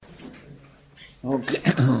Okay,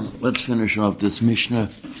 let's finish off this Mishnah.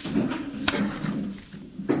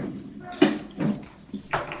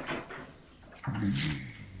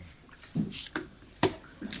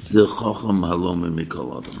 Ze chacham halom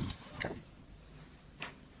mikol adam.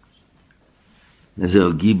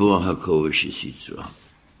 Ze gibor hakovish yitzra.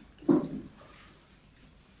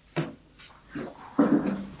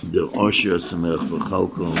 Der Osher Samech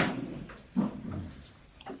b'chalko.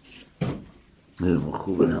 Der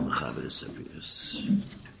Mechuber HaMechaber Esapiyos.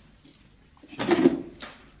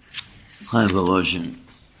 Chaim Volozhin,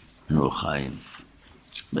 no Chaim,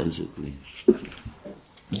 basically.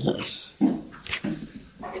 Yes.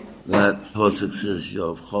 That posuk says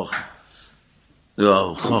Yov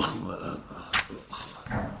Chochma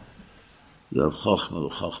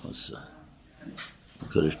v'Chochmas.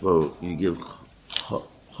 Kodesh Baruch, you give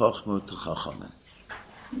Chochma to Chachamim.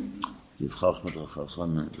 Give Chochma to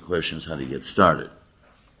Chachamim. The question is how to get started.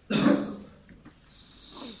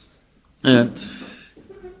 And it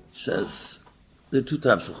says there are two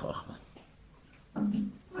types of Chochma.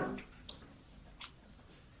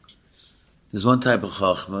 There's one type of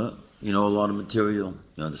Chochma, you know a lot of material,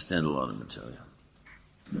 you understand a lot of material.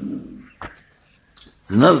 There's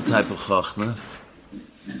another type of Chochma,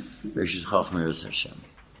 which is Chochma Yiras Hashem.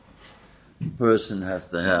 The person has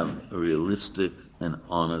to have a realistic and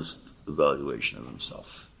honest evaluation of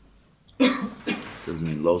himself. Doesn't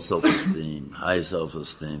mean low self-esteem, high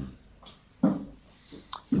self-esteem.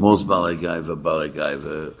 Most Balei Gaiva,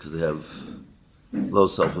 because they have low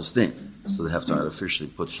self-esteem. So they have to artificially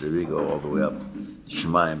push their ego all the way up to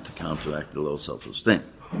Shemayim to counteract the low self-esteem.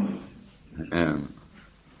 And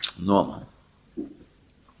normal.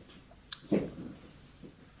 And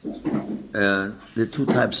there are two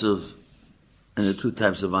types of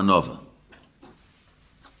anova.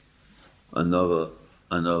 Anova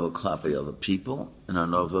klape other people, and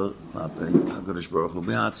anova klape HaKadosh Baruch Hu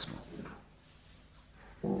b'atzmo.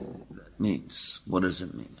 That means, what does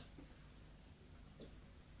it mean?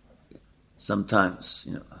 Sometimes,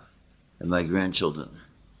 and my grandchildren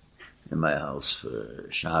in my house for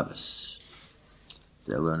Shabbos,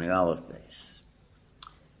 they're learning Aleph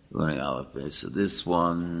Beis. So this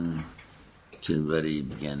one can already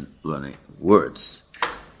begin learning words.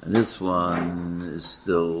 And this one is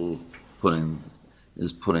still putting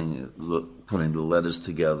the letters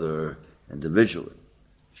together individually.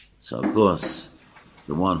 So of course,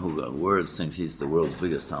 the one who got words thinks he's the world's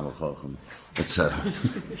biggest Talmid Chacham, etc.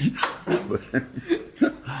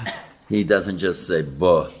 He doesn't just say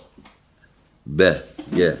ba, be,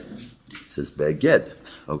 yeah. He says beged.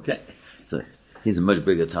 Okay. So he's a much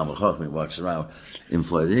bigger Talmid Chacham. He walks around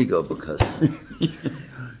inflated ego because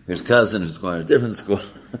his cousin who's going to a different school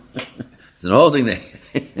is an holding name.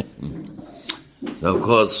 So of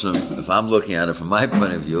course, if I'm looking at it from my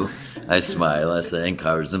point of view, I smile, I say,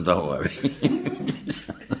 encourage them, don't worry.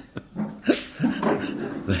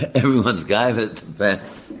 Everyone's gaiva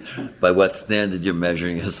depends by what standard you're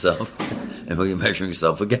measuring yourself and who you're measuring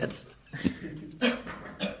yourself against.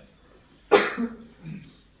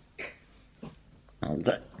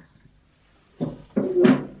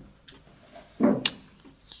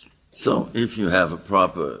 So if you have a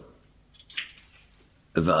proper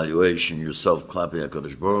evaluation, yourself klapi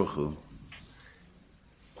HaKadosh Baruch Hu,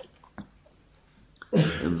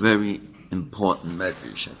 a very important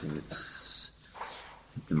medrash. I think it's,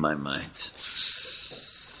 in my mind,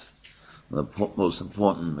 it's the most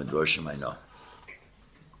important medrashim I know.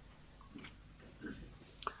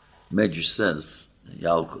 Medrash says,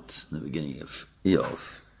 Yalkut, in the beginning of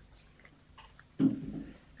Eov,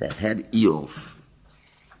 that had Eov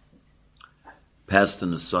passed the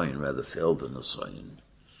Nisayon, rather failed the Nisayon,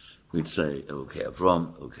 we'd say, okay,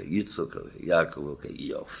 Avram, okay, Yitzchak, okay, Yaakov, okay,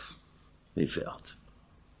 Eov. He failed.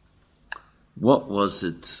 What was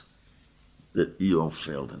it that Eov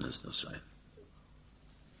failed in his Nisayon?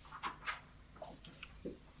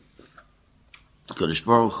 Kadosh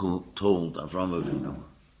Baruch Hu told Avram Avinu,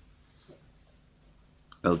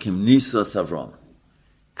 El kim nisas Avram,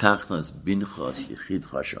 kachnas binchas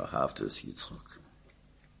yichidcha shahavtas Yitzchak.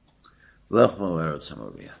 Lech mo eretz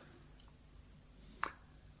haMoriah.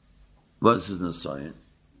 What's his Nisayon?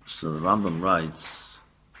 So the Rambam writes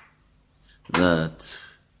that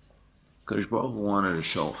Kadosh Baruch Hu wanted to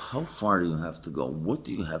show how far do you have to go? What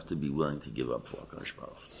do you have to be willing to give up for Kadosh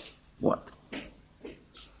Baruch Hu? What?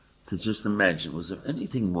 To just imagine, was there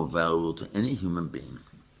anything more valuable to any human being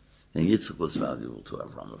than Yitzchak was valuable to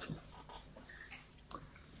Avram Avinu?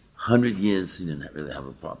 100 years he didn't really have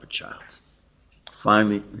a proper child.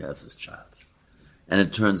 Finally, he has his child. And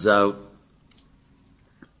it turns out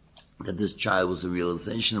that this child was a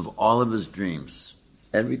realization of all of his dreams.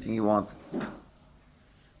 Everything he wanted.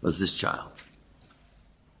 was this child.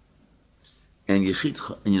 And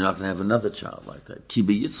Yechidcha, and you're not going to have another child like that.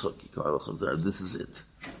 Kibi Yitzchak, Yikar L'Chazar, this is it.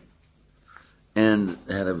 And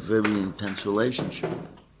they had a very intense relationship.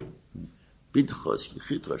 B'Tchos,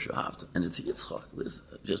 Yechidcha, Shahavta, and it's Yitzchak, this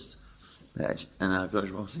just patch. And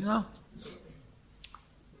HaKadosh Baruch Hu said,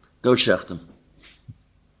 go shecht him.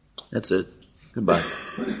 That's it. Goodbye.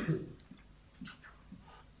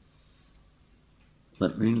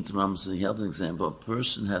 That means Ram says he had an example. A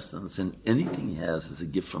person has to understand anything he has is a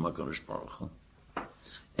gift from HaKadosh Baruch Hu.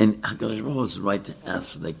 And HaKadosh Baruch Hu has the right to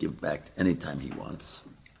ask for that gift back anytime he wants.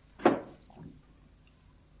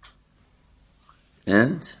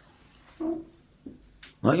 And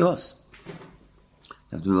not yours. You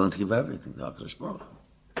have to be willing to give everything to HaKadosh Baruch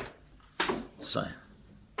Hu. So,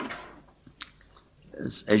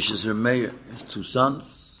 as Eishes Remeir, his two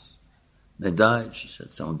sons, they died. She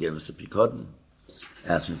said, someone gave us a Pikadon.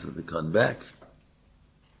 Asked me for the Pikadon back.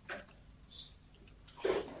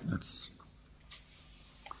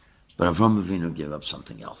 But Avraham Avinu gave up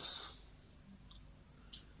something else.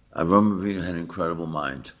 Avraham Avinu had an incredible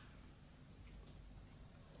mind.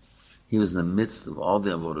 He was in the midst of all the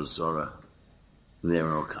Avodah Zorah there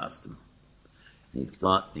in Okastim. He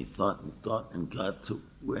thought, and got to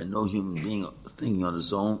where no human being thinking on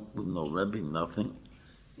his own, with no Rebbe, nothing,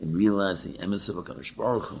 and realized the emes of HaKadosh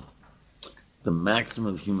Baruch Hu, the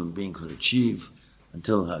maximum a human being could achieve,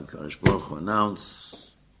 until HaKadosh Baruch Hu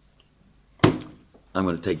announced, I'm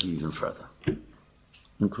going to take you even further.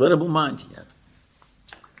 Incredible mind he had.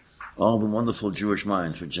 All the wonderful Jewish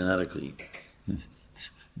minds were genetically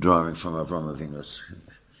drawing from Avraham Avinu's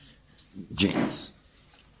genes.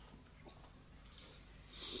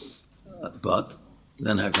 But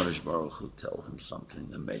then HaKadosh Baruch Hu told him something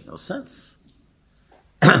that made no sense.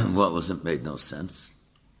 What was it made no sense?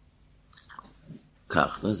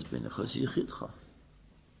 Kachlas b'nechos yichidcha.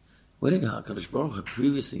 What did HaKadosh Baruch Hu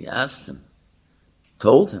previously asked him,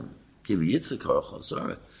 told him,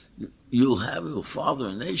 you'll have your father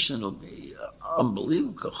a nation, it'll be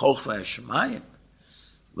unbelievable,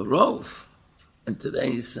 the rov. And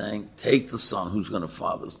today he's saying, take the son who's going to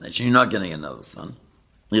father this nation. You're not getting another son.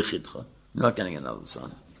 Yichidcha. You're not getting another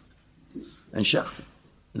son. And shecht.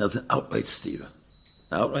 And that's an outright steer.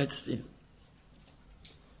 Outright steer.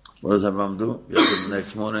 What does Avraham do? He said the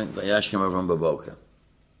next morning, Vayashkem Avraham Baboka.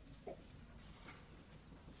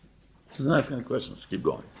 He's not asking questions. Keep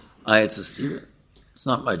going. It's a steer. It's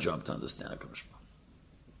not my job to understand HaKadosh.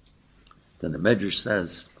 Then the Medrash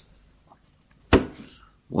says,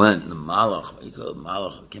 when the Malach, we call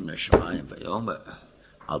Malach, came to Shemayim, Vayomer,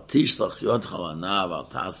 Al Tishlach Yodcha Lanav, Al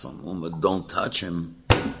Tasvam Uma, don't touch him.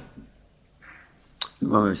 The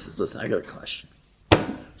Mama says, listen, I got a question.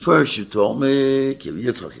 First you told me, Kiv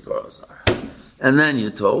Yitzchak Yikar L'Chazar. And then you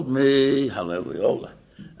told me, Hallelujah.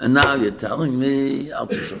 And now you're telling me, Al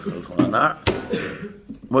Tishlach Yodcha Lanav.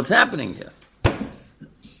 What's happening here?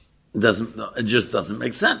 It just doesn't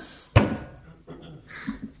make sense.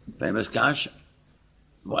 Famous kasha.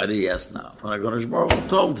 Why did he ask now? When HaKadosh Baruch Hu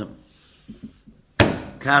told him,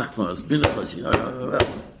 HaKadosh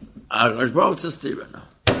Baruch Hu says now.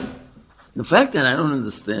 The fact that I don't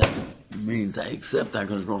understand means I accept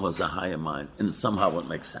HaKadosh Baruch Hu as a higher mind, and somehow it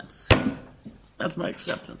makes sense. That's my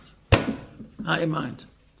acceptance. Higher mind.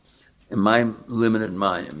 In my limited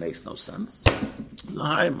mind, it makes no sense. It's a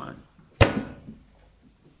higher mind.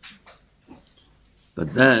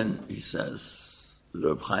 But then he says, the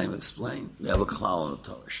Reb Chaim explained, we have a klal in the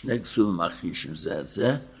Torah. Shnei ksuvim machishim zeh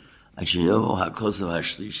zeh, asher yovo hakosav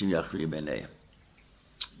hashlishim yachri b'neihem.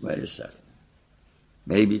 Wait a second.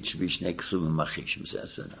 Maybe it should be shnei ksuvim machishim zeh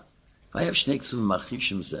zeh. If I have shnei ksuvim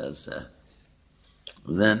machishim zeh zeh,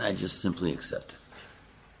 then I just simply accept it.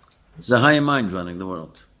 It's a higher mind running the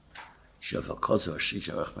world. Shev hakosav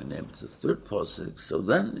hashlishim yachri b'neihem. It's the third posuk. So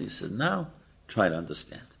then he said, now try to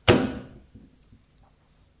understand.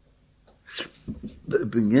 It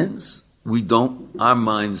begins, our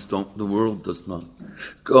minds don't, the world does not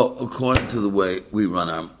go according to the way we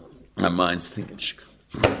run our minds think it should go.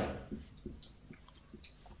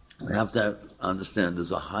 We have to understand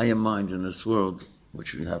there's a higher mind in this world,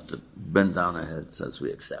 which we have to bend down our heads as we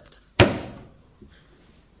accept.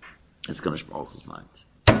 It's Kadosh Baruch Hu's mind.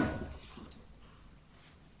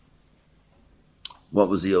 What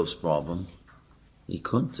was Eov's problem?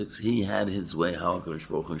 He had his way how HaKadosh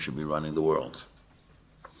Baruch Hu should be running the world.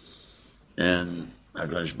 And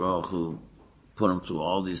HaKadosh Baruch Hu put him through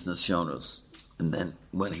all these nisyonos. And then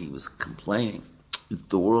when he was complaining, if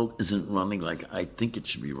the world isn't running like I think it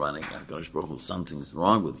should be running, HaKadosh Baruch Hu, something's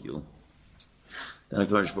wrong with you. Then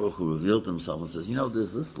HaKadosh Baruch Hu revealed himself and says,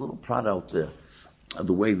 there's this little prat out there.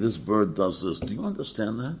 the way this bird does this. Do you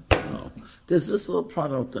understand that? No. There's this little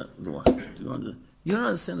product that. Do you understand? You don't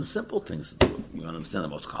understand the simple things. You understand the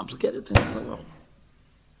most complicated things in the world.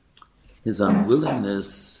 His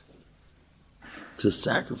unwillingness to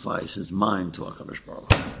sacrifice his mind to HaKadosh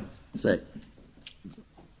Baruch Hu. Say,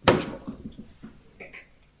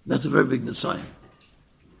 that's a very big design.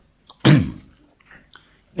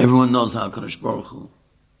 Everyone knows how HaKadosh Baruch Hu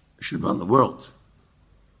should run the world.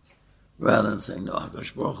 Rather than saying, no,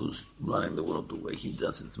 HaKadosh Baruch Hu's running the world the way he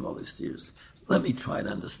does it from all these years. Let me try to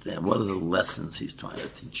understand what are the lessons he's trying to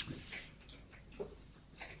teach me.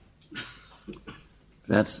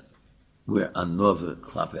 That's where Anova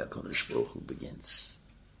Klape HaKadosh Baruch Hu begins.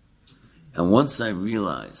 And once I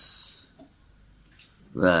realize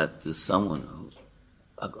that there's someone who,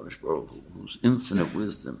 HaKadosh Baruch Hu, who's infinite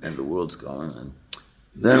wisdom and the world's going, and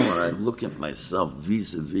then when I look at myself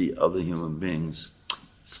vis-a-vis other human beings,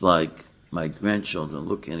 it's like my grandchildren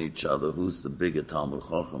looking at each other, who's the bigger Talmud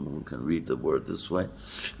Chacham, who can read the word this way,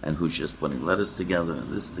 and who's just putting letters together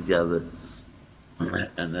and this together.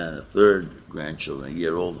 And then a third grandchildren, a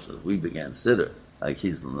year old, says, we began Siddur. Like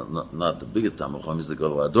he's not the biggest Talmud Chacham, he's the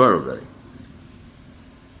Gadol Hador already.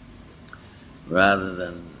 Rather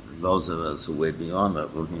than those of us who way beyond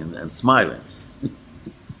that, looking and smiling.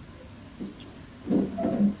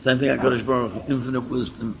 Same thing, HaKadosh Baruch Hu, infinite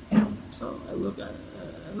wisdom. So I look at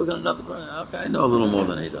another person. Okay, I know a little more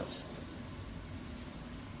than he does.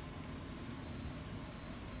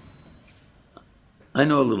 I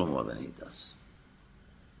know a little more than he does.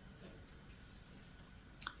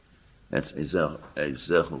 That's Ezechu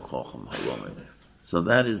Chacham Halomim. So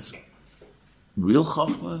that is real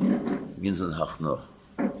Chachma begins with Hachnah.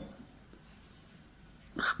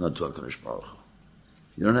 Hachnah to HaKadosh Baruch Hu.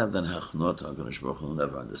 If you don't have that Hachnah to HaKadosh Baruch Hu, you'll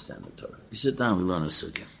never understand the Torah. You sit down, we learn a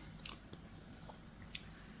sugya.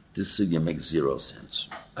 This sugya makes zero sense.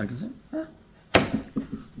 I can say, I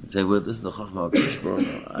say, well, this is the Chachma of HaKadosh Baruch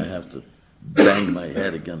Hu. I have to bang my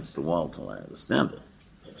head against the wall till I understand it.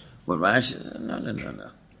 What Rashi says, no.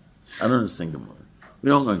 I don't understand Gemara. We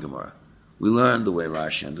don't learn Gemara. We learn the way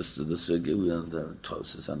Rashi understood the sugya. We learn the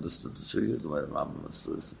Tosas understood the sugya, the way Rambam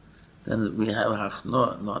understood it. Then we have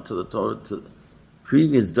Hachnah, not to the Torah, to the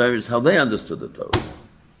previous diaries, how they understood the Torah.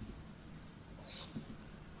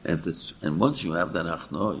 And once you have that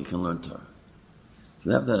Hachnah, you can learn Torah. If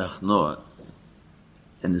you have that Hachnah,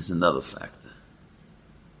 and there's another factor.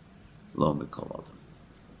 Lo mikol adam.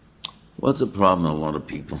 What's the problem in a lot of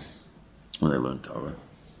people when they learn Torah?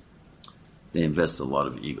 They invest a lot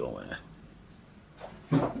of ego in it.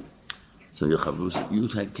 So your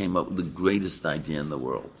Chavrusa came up with the greatest idea in the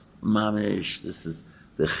world. Mamish, this is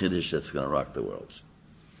the Chiddush that's going to rock the world.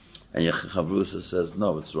 And your Chavrusa says,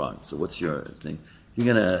 no, it's wrong. So what's your thing?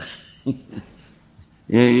 You're gonna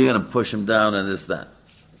push him down and this, that.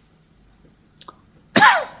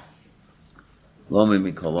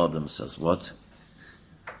 Lomi Mikol Adam says, what?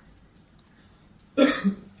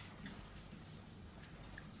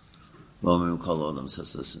 Lomi Mikol Adam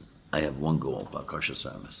says, listen, I have one goal about Karshas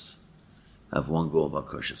Ramis. I have one goal about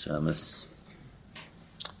Karshas Ramis.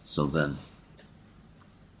 So then,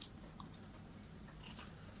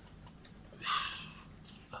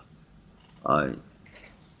 I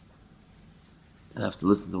have to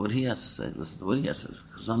listen to what he has to say. Listen to what he has to say,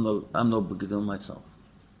 because I'm no begadol myself.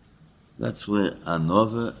 That's where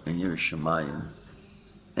Anova and Yerushalayim,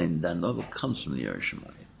 and Anova comes from the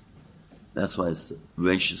Yerushalayim. That's why it's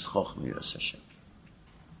Reishis Chochma Yeras Hashem.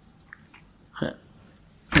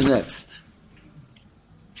 Next.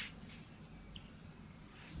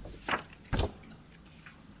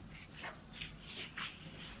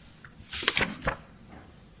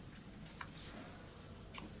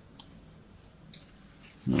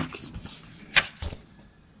 Okay.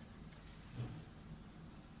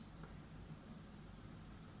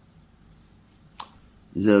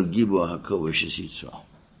 Zeh Gibor HaKodesh is Yitzhak.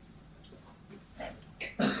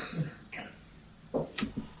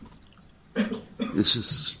 This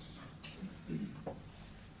is,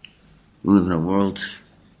 we live in a world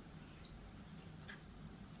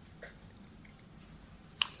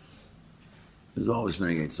there's always been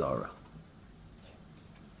a Yetzirah.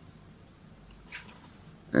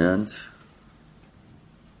 And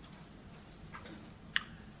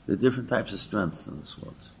there are different types of strengths in this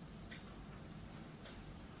world.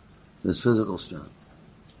 There's physical strength.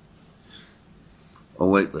 A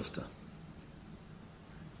weightlifter.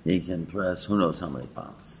 He can press who knows how many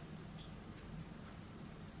pounds.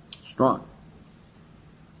 Strong.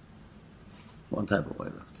 One type of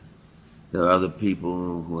weightlifter. There are other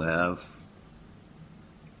people who have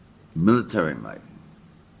military might.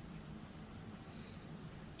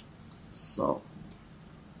 So,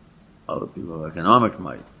 Other people have economic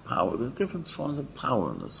might, power. There are different forms of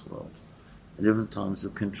power in this world. Different times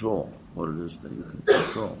of control, what it is that you can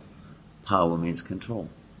control. Power means control.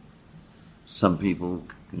 Some people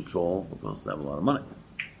control because they have a lot of money.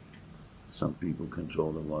 Some people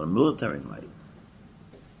control a lot of military might.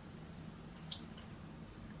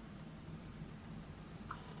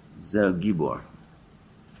 Zer Gibor.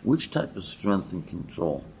 Which type of strength and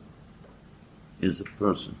control is a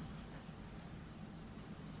person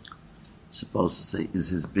supposed to say is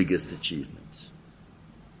his biggest achievement?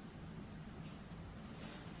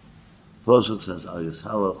 Pasuk says, "Al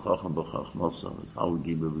yishala chacham b'chachmosa, yishala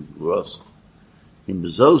giber b'gvuros, kim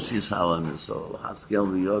bezos yishala nisol, haskel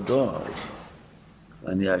v'yodos,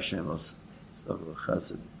 ani Hashem os tzavah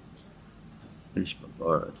chesed, ish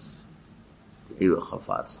b'boretz, ke'ila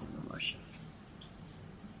chafatz l'mashem."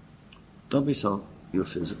 Don't be so your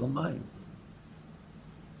physical mind.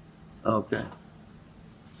 Okay.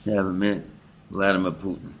 You have a man, Vladimir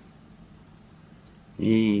Putin.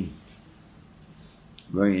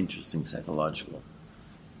 Very interesting psychological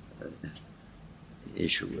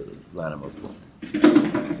issue with Vladimir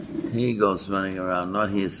Putin. He goes running around, not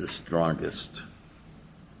he is the strongest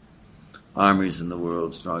armies in the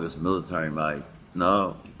world, strongest military might.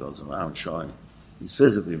 No, he goes around showing he's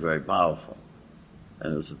physically very powerful.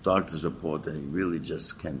 And it was a doctor's report that he really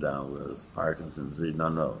just came down with Parkinson's disease.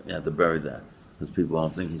 No, you have to bury that. Because people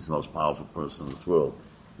don't think he's the most powerful person in this world.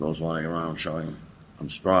 He goes running around showing, I'm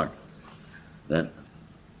strong. Then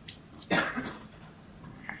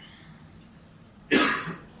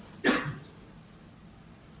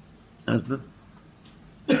husband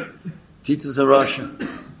teaches a Russian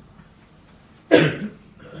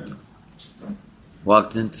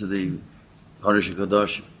walked into the Kodesh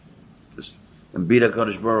HaKadoshim and beat a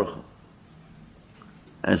Kodesh Baruch Hu.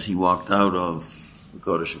 As he walked out of the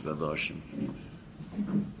Kodesh HaKadoshim,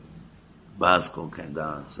 Baskol came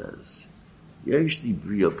down and says, Yesh li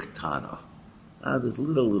brio ketana. This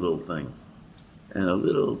little thing, and a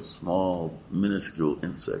little small, minuscule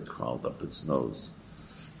insect crawled up its nose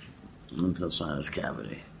into the sinus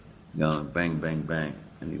cavity, going bang, bang, bang,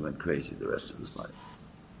 and he went crazy the rest of his life.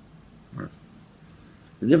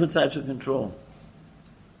 The different types of control.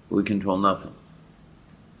 We control nothing.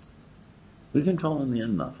 We control in the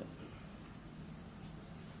end nothing.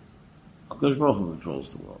 HaKadosh Baruch Hu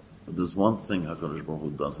controls the world, but there's one thing HaKadosh Baruch Hu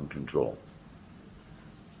doesn't control.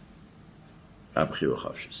 Abchir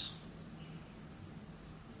Chavshis.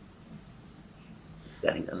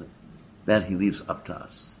 That he doesn't. That he leaves up to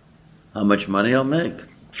us. How much money I'll make?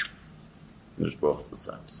 HaKadosh Baruch Hu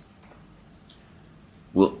decides.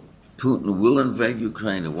 Well, Putin will invade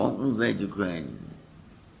Ukraine. It won't invade Ukraine.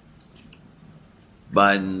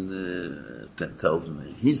 Biden tells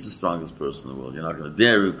me he's the strongest person in the world. You're not going to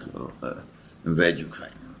dare invade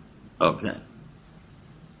Ukraine. Okay.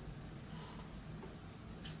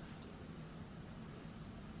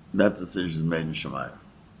 That decision is made in Shemayim.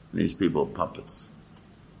 These people are puppets.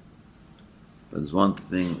 But there's one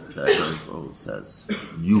thing that HaKadosh says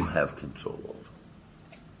you have control over.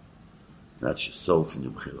 That's yourself and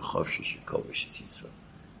your b'chira chofshish, your kovish, Yitzvah.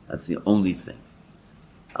 That's the only thing.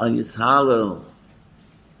 Al yishalo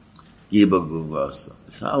giba guvasa.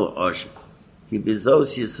 Yishalo osher. Ki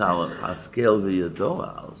bezos yishalo haskel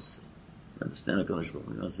v'yadoa aus. Understand HaKadosh Baruch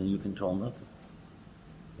Hu? You're not saying you control nothing.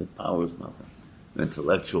 Your power is nothing. Your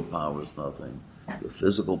intellectual power is nothing. Your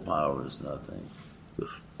physical power is nothing. Your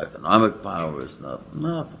economic power is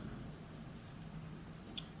nothing.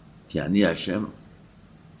 Ki ani Hashem,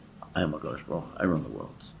 I am HaKadosh Baruch Hu. I run the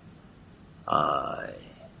world. But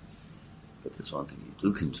there's one thing you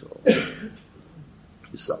do control.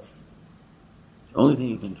 Yourself. The only thing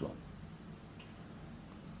you control.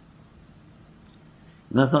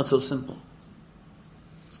 And that's not so simple.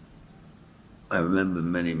 I remember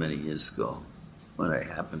many, many years ago when I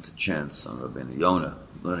happened to chance on Rabbeinu Yonah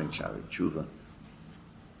learning Shaarei Tshuva.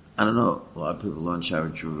 I don't know, a lot of people learn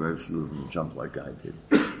Shaarei Tshuva, very few of them jump like I did.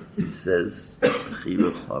 He says,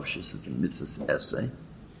 B'chira Chavshis is a mitzvah essay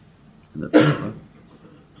in the Torah.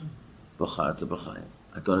 B'charta b'chayim.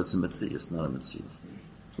 I thought it's a mitzvah, it's not a mitzvah.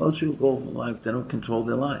 Most people go for life, they don't control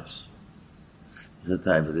their lives. There's a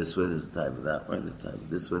type of this way, there's a type of that way, there's a type of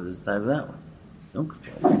this way, there's a type of that way. They don't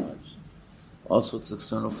control their lives. All sorts of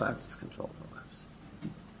external factors control their lives.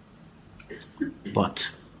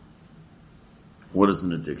 But what is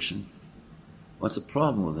an addiction? What's the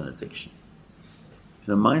problem with an addiction?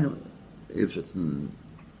 If it's an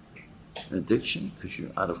addiction, because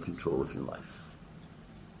you're out of control of your life.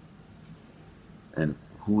 And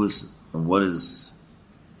what is,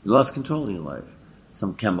 you lost control of your life.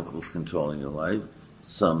 Some chemicals controlling your life,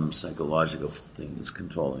 some psychological thing is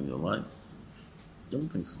controlling your life. Don't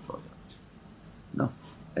think so. No.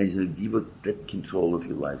 As you get control of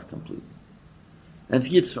your life completely. And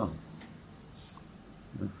it's Yitzhak.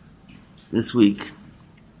 This week,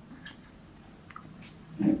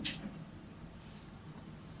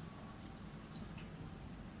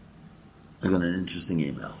 I got an interesting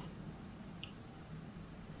email.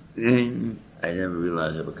 And I never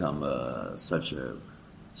realized I'd become such a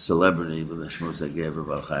celebrity with the shmuz I gave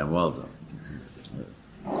about Chaim Waldo.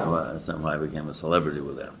 Somehow I became a celebrity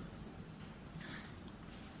with them.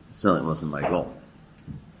 It certainly wasn't my goal.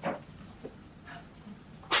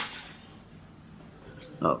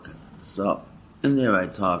 Okay, so in there I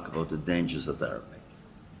talk about the dangers of therapy.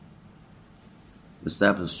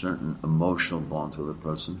 Establish certain emotional bond with a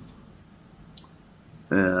person.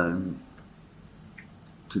 And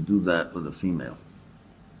to do that with a female,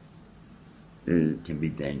 it can be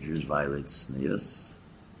dangerous, violates sneas.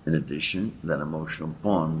 In addition, that emotional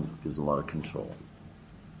bond gives a lot of control.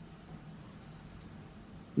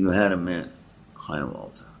 You had a man, Chaim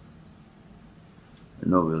Walter,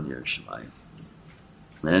 and no real Yerushalayim.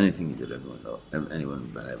 And anything he did, anyone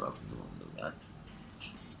who'd been able to do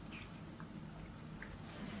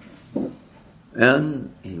that.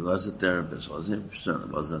 And he was a therapist, was he?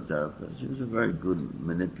 Certainly wasn't a therapist. He was a very good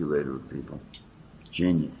manipulator of people.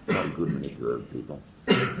 Genius, very good manipulator of people.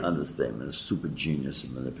 Understatement, a super genius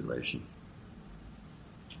in manipulation.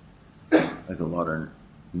 Like a lot of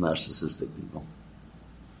narcissistic people.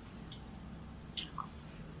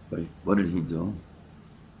 But what did he do?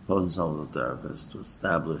 Posed himself as a therapist to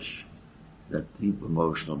establish that deep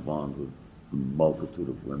emotional bond with a multitude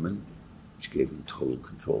of women, which gave him total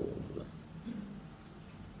control over them.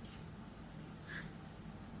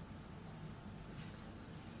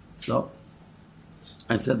 So,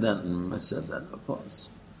 I said that, of course.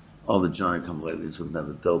 All the Johnny come latelys who've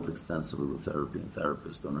never dealt extensively with therapy and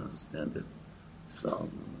therapists don't understand it. So,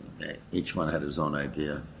 each one had his own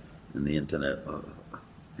idea in the internet. I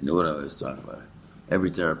knew what I was talking about. Every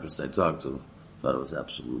therapist I talked to thought it was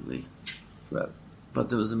absolutely correct. But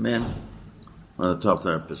there was a man, one of the top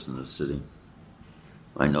therapists in the city,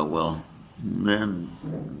 I know well, man,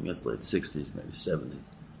 I guess late 60s, maybe 70.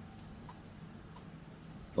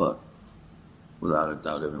 But without a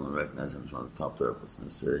doubt, everyone recognized him as one of the top therapists in the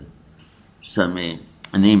city. He sent me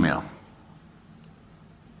an email.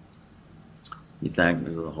 He thanked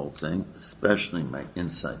me for the whole thing, especially my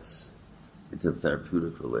insights into the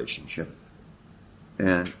therapeutic relationship.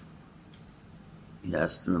 And he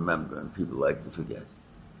has to remember, and people like to forget,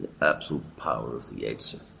 the absolute power of the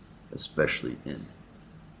Yetzer, especially in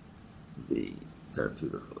the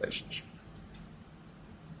therapeutic relationship.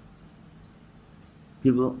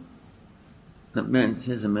 People,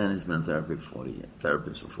 here's a man who's been in therapy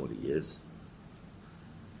for 40 years.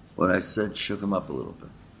 What I said shook him up a little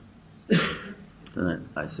bit. Then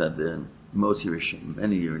I said that many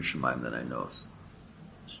Yerushalayim that I know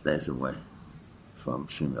stays away from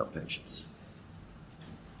female patients.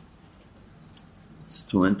 It's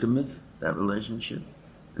too intimate, that relationship.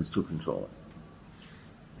 It's too controlling.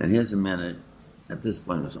 And here's a man at this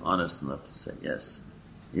point who's honest enough to say yes.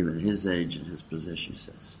 Even at his age and his position, he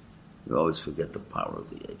says, you always forget the power of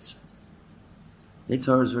the Yetzer.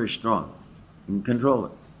 Yetzer is very strong. You can control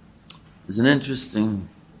it. There's an interesting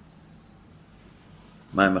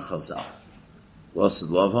Maimah Chazal. Lost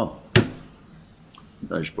Lovo.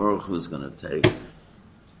 Kadosh Baruch Hu is going to take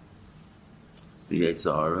the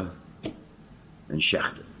Yetzer Hara and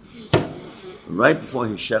shecht it. Right before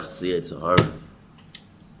he shechts the Yetzer Hara,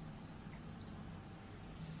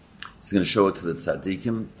 he's going to show it to the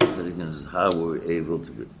tzaddikim. Tzaddikim is how we're able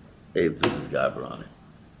to be misgaber on it.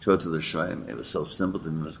 Show it to the shoyim. It was so simple to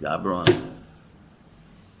be misgaber on it.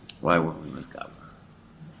 Why weren't we misgaber?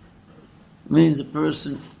 It means a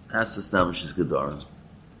person has to establish his gedarim.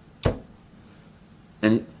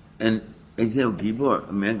 And Ezel Gibor,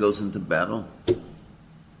 a man goes into battle.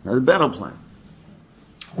 Now the battle plan.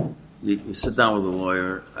 You sit down with a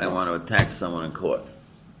lawyer, I want to attack someone in court.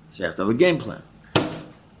 So you have to have a game plan.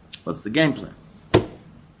 What's the game plan?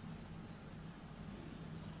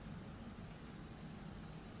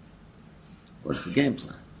 What's the game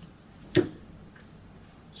plan?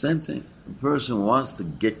 Same thing. A person wants to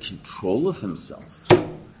get control of himself. To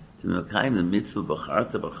mekayim the mitzvah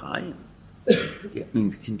b'charta b'chayim. It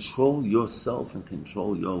means control yourself and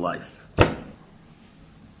control your life.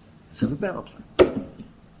 Let's have a battle plan.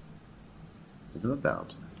 Let's have a battle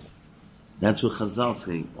plan. That's what Chazal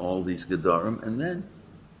say, all these gedarim, and then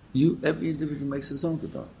every individual makes his own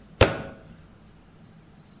gedarim.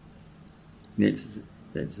 That's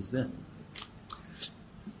that.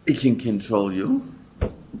 It can control you,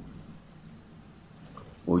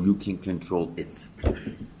 or you can control it.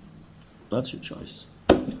 That's your choice.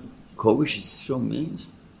 Kovish so means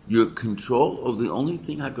your control of the only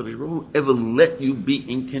thing HaKadosh Baruch Hu ever let you be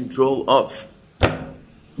in control of.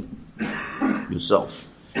 Yourself.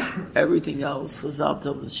 Everything else is out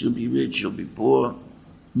there. You'll be rich, you'll be poor.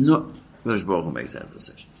 No. HaKadosh Baruch Hu makes that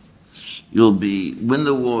decision. You'll win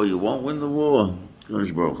the war, you won't win the war.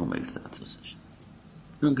 HaKadosh Baruch Hu makes that decision.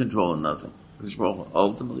 You're in control of nothing. HaKadosh Baruch Hu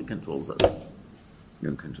ultimately controls everything.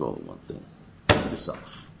 You're in control of one thing.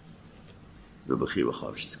 Yourself.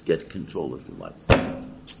 Get control of your life.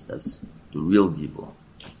 That's the real gibor.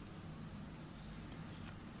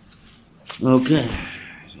 Okay.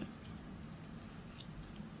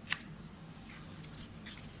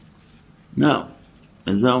 Now,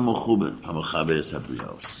 Ezal Mechuber is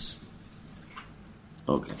Habrios.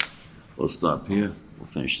 Okay. We'll stop here. We'll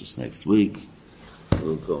finish this next week.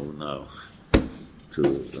 We'll go now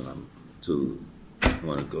I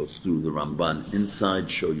want to go through the Ramban inside,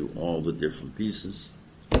 show you all the different pieces,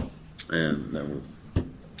 and then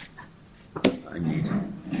I need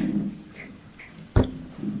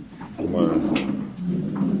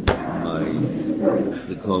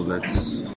the Kovetz.